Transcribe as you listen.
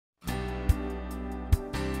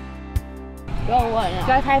Go away now.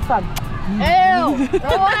 再开粉。 Ew! Go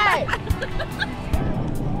away!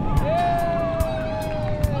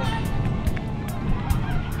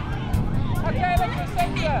 Okay, let's just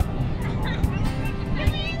center.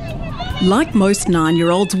 Like most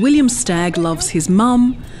 9-year-olds, William Stagg loves his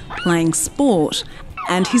mum, playing sport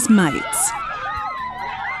and his mates.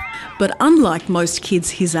 But unlike most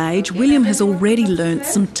kids his age, William has already learnt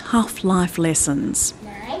some tough life lessons.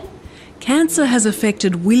 Cancer has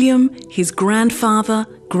affected William, his grandfather,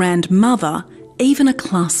 grandmother, even a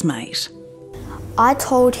classmate. I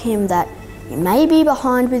told him that you may be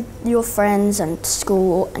behind with your friends and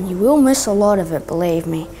school and you will miss a lot of it, believe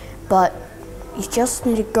me, but you just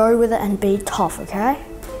need to go with it and be tough, okay?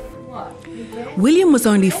 William was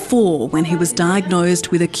only 4 when he was diagnosed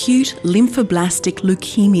with acute lymphoblastic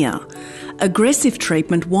leukemia. Aggressive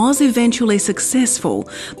treatment was eventually successful,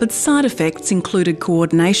 but side effects included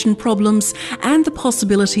coordination problems and the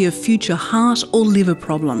possibility of future heart or liver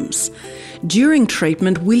problems. During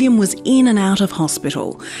treatment, William was in and out of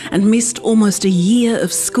hospital and missed almost a year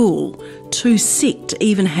of school, too sick to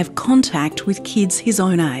even have contact with kids his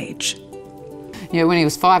own age. Yeah, when he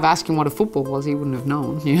was 5, asking what a football was, he wouldn't have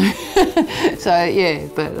known, you know. So, yeah,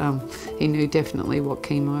 but he knew definitely what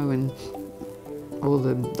chemo and all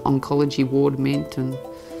the oncology ward meant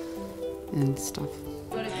and stuff.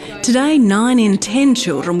 Today, 9 in 10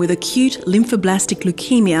 children with acute lymphoblastic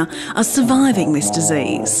leukemia are surviving this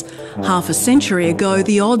disease. Half a century ago,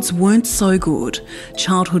 the odds weren't so good.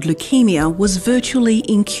 Childhood leukemia was virtually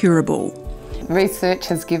incurable. Research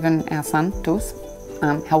has given our son to us,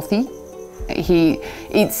 healthy.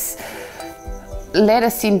 It's led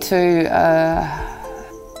us into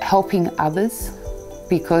helping others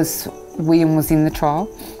because William was in the trial.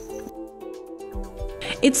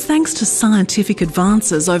 It's thanks to scientific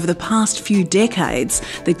advances over the past few decades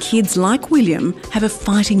that kids like William have a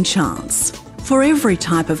fighting chance. For every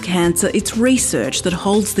type of cancer, it's research that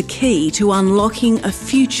holds the key to unlocking a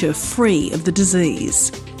future free of the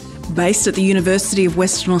disease. Based at the University of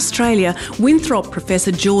Western Australia, Winthrop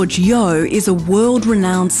Professor George Yeo is a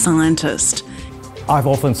world-renowned scientist. I've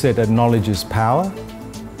often said that knowledge is power,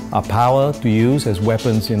 a power to use as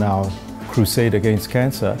weapons in our crusade against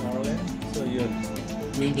cancer.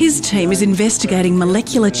 His team is investigating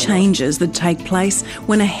molecular changes that take place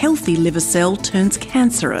when a healthy liver cell turns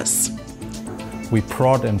cancerous. We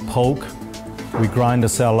prod and poke, we grind the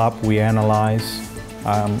cell up, we analyse,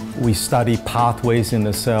 we study pathways in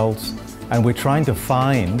the cells, and we're trying to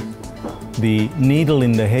find the needle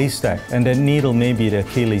in the haystack, and that needle may be the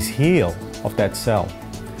Achilles heel of that cell.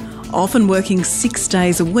 Often working 6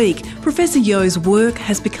 days a week, Professor Yeo's work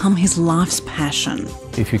has become his life's passion.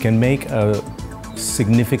 If you can make a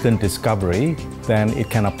significant discovery, then it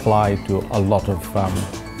can apply to a lot of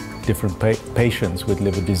different patients with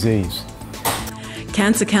liver disease.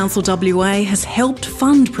 Cancer Council WA has helped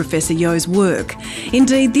fund Professor Yeo's work.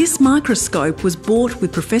 Indeed, this microscope was bought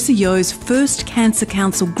with Professor Yeo's first Cancer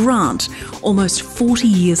Council grant almost 40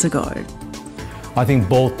 years ago. I think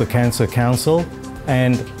both the Cancer Council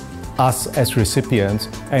and us as recipients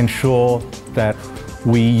ensure that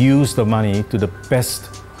we use the money to the best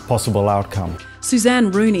possible outcome. Suzanne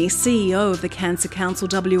Rooney, CEO of the Cancer Council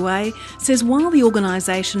WA, says while the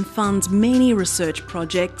organisation funds many research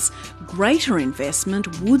projects, greater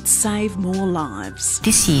investment would save more lives.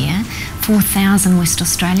 This year, 4,000 West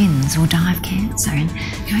Australians will die of cancer, and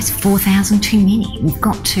it's 4,000 too many. We've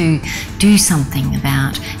got to do something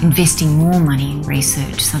about investing more money in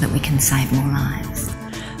research so that we can save more lives.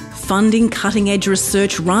 Funding cutting-edge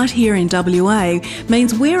research right here in WA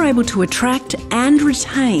means we're able to attract and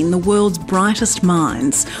retain the world's brightest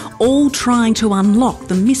minds, all trying to unlock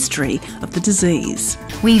the mystery of the disease.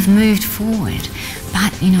 We've moved forward,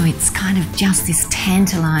 but it's kind of just this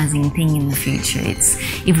tantalising thing in the future. It's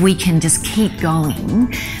if we can just keep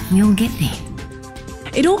going, we'll get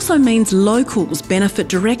there. It also means locals benefit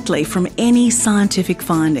directly from any scientific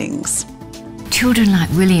findings. Children like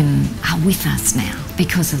William are with us now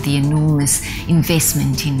because of the enormous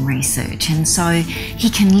investment in research, and so he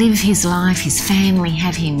can live his life, his family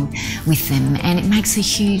have him with them, and it makes a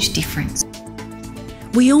huge difference.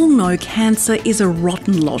 We all know cancer is a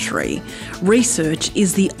rotten lottery. Research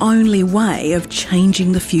is the only way of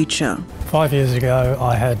changing the future. 5 years ago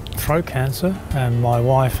I had throat cancer and my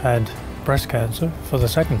wife had breast cancer for the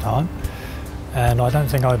second time, and I don't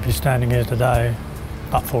think I'd be standing here today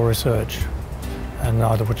but for research, and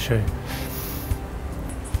neither would she.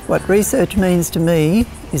 What research means to me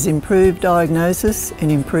is improved diagnosis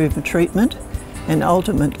and improved treatment, and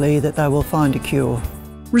ultimately that they will find a cure.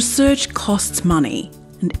 Research costs money,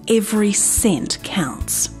 and every cent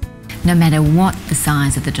counts. no matter what the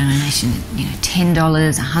size of the donation, you know, $10,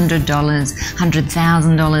 $100,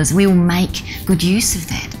 $100,000, we'll make good use of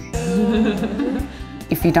that.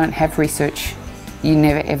 If you don't have research, you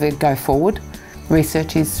never ever go forward.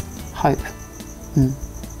 Research is hope.